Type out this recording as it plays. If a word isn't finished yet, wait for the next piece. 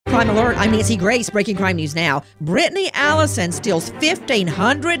Crime Alert, I'm Nancy Grace. Breaking crime news now. Brittany Allison steals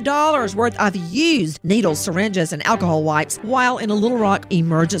 $1,500 worth of used needles, syringes, and alcohol wipes while in a Little Rock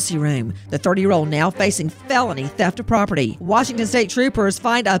emergency room. The 30-year-old now facing felony theft of property. Washington State troopers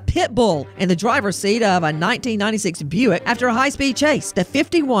find a pit bull in the driver's seat of a 1996 Buick after a high-speed chase. The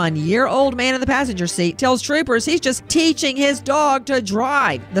 51-year-old man in the passenger seat tells troopers he's just teaching his dog to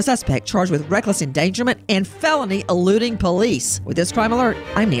drive. The suspect charged with reckless endangerment and felony eluding police. With this Crime Alert,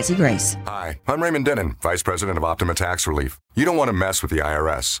 I'm Nancy Grace. Hi, I'm Raymond Denon, Vice President of Optima Tax Relief. You don't want to mess with the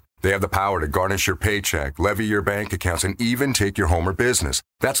IRS. They have the power to garnish your paycheck, levy your bank accounts, and even take your home or business.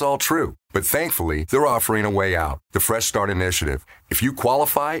 That's all true. But thankfully, they're offering a way out, the Fresh Start Initiative. If you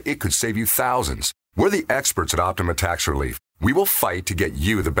qualify, it could save you thousands. We're the experts at Optima Tax Relief. We will fight to get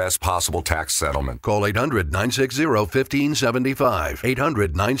you the best possible tax settlement. Call 800-960-1575.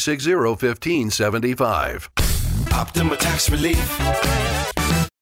 800-960-1575. Optima Tax Relief.